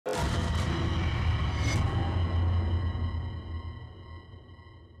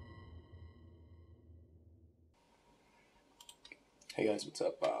Hey guys, what's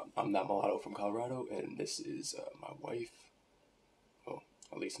up? I'm that mulatto from Colorado, and this is my wife. Well,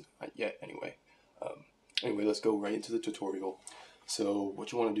 at least not yet, anyway. Anyway, let's go right into the tutorial. So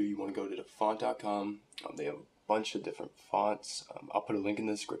what you want to do, you want to go to the font.com. They have a bunch of different fonts. I'll put a link in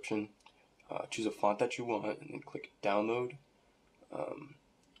the description. Choose a font that you want, and then click download.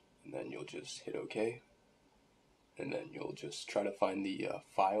 And then you'll just hit OK. And then you'll just try to find the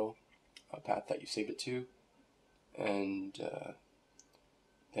file path that you saved it to. And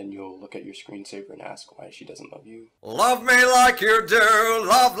then you'll look at your screensaver and ask why she doesn't love you. Love me like you do,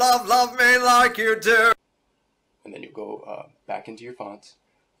 love me like you do. And then you'll go back into your fonts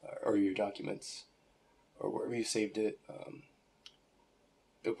or your documents or wherever you saved it.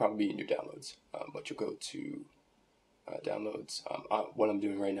 It'll probably be in your downloads, but you'll go to downloads. What I'm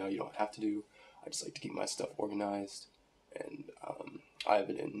doing right now you don't have to do. I just like to keep my stuff organized, and I have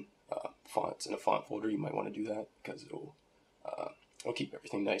it in fonts in a font folder. You might want to do that because it'll keep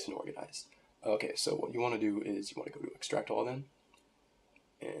everything nice and organized. Okay, so what you want to do is you want to go to extract all then,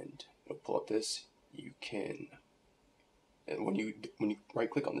 and it'll pull up this. You can, and when you right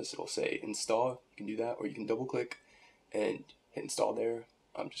click on this, it'll say install. You can do that, or you can double click and hit install there.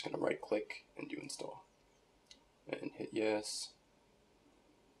 I'm just gonna right click and do install, and hit yes.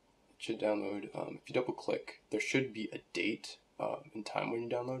 It should download. If you double click, there should be a date and time when you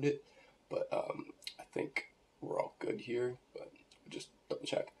download it, but I think we're all good here, but just double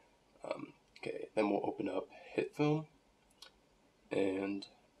check. Okay, then we'll open up Hitfilm, and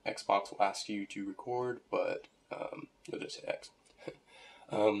Xbox will ask you to record, but you'll just hit X.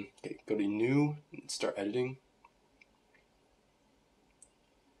 Okay, go to new and start editing.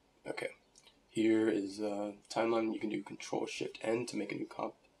 Okay, here is a timeline. You can do Control-Shift-N to make a new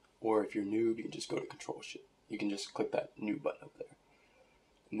comp, or if you're new, you can just go to Control-Shift. You can just click that new button up there,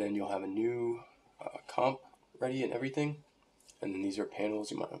 and then you'll have a new comp ready and everything. And then these are panels.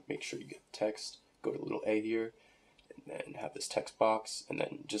 You might make sure you get text. Go to the little A here, and then have this text box, and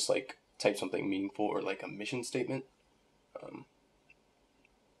then just like type something meaningful or like a mission statement.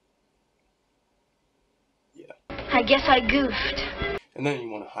 Yeah. I guess I goofed. And then you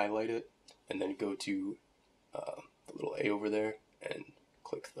want to highlight it, and then go to the little A over there, and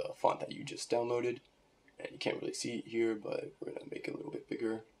click the font that you just downloaded. And you can't really see it here, but we're gonna make it a little bit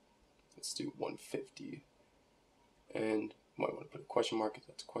bigger. Let's do 150, and you might want to put a question mark if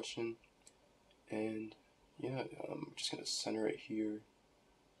that's a question. And yeah, I'm just gonna center it here.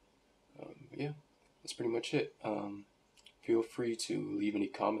 Yeah, that's pretty much it. Feel free to leave any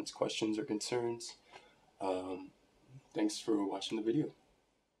comments, questions, or concerns. Thanks for watching the video.